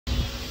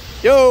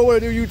Yo, what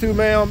do YouTube,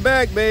 man? I'm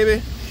back,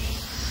 baby.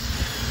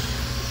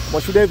 I'm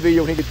gonna shoot that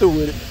video when he get through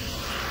with it.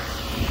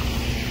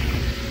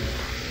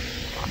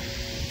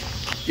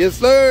 Yes,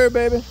 sir,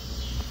 baby.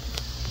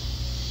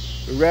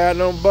 We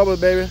riding on bubbles,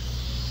 baby.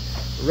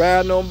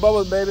 Riding on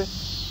bubbles, baby.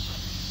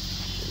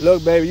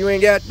 Look, baby, you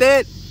ain't got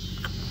that.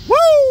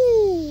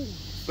 Woo!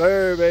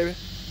 Sir, baby.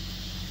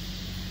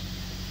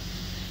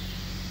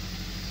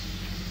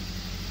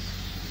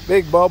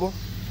 Big bubble.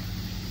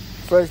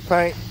 Fresh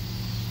paint.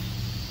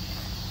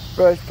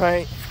 Fresh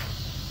paint.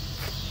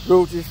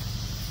 Roaches.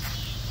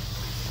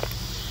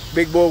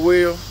 Big boy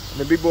wheel. And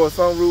the big boy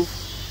sunroof.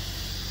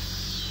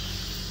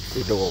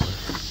 Big door open.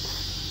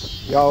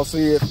 Y'all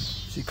see it?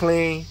 She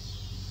clean.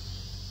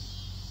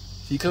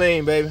 She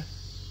clean, baby.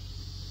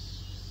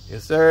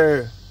 Yes,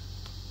 sir.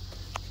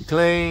 She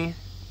clean.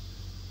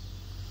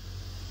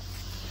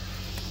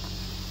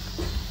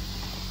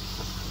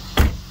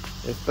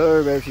 Yes,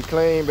 sir, baby. She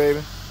clean,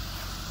 baby.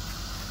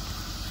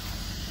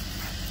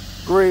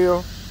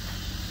 Grill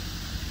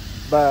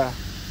by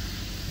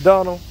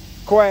Donald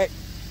Quack.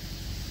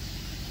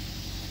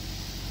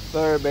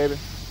 Sir, baby.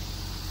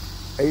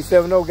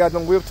 870 got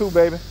them whip too,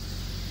 baby.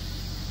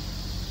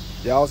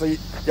 Y'all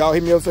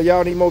hit me up, so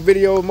y'all need more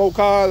videos, more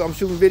cars. I'm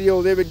shooting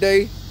videos every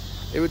day.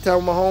 Every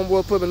time my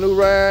homeboy put a new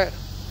ride,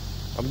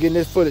 I'm getting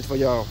this footage for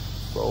y'all.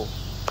 So,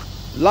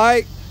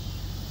 like,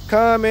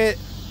 comment,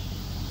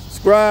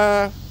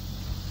 subscribe.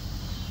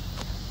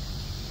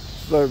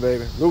 Sir,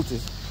 baby.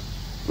 Roaches.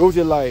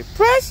 Roaches life.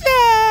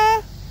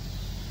 Pressure!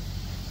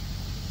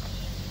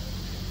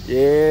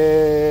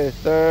 Yeah,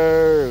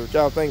 sir. What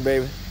y'all think,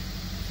 baby?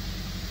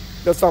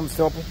 That's something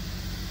simple.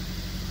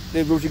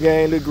 This Roach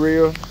gang, little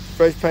grill,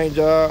 fresh paint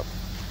job.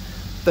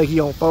 Think he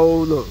on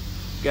fold, look.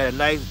 Got a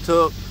nice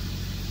tuck.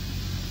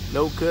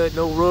 No cut,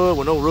 no rub.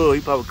 Well, no rub,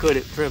 he probably cut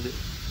it, trimmed it.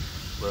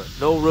 But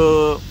no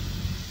rub.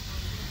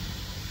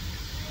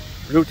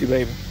 Roachy,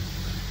 baby.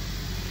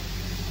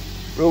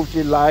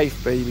 Roachy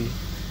life, baby.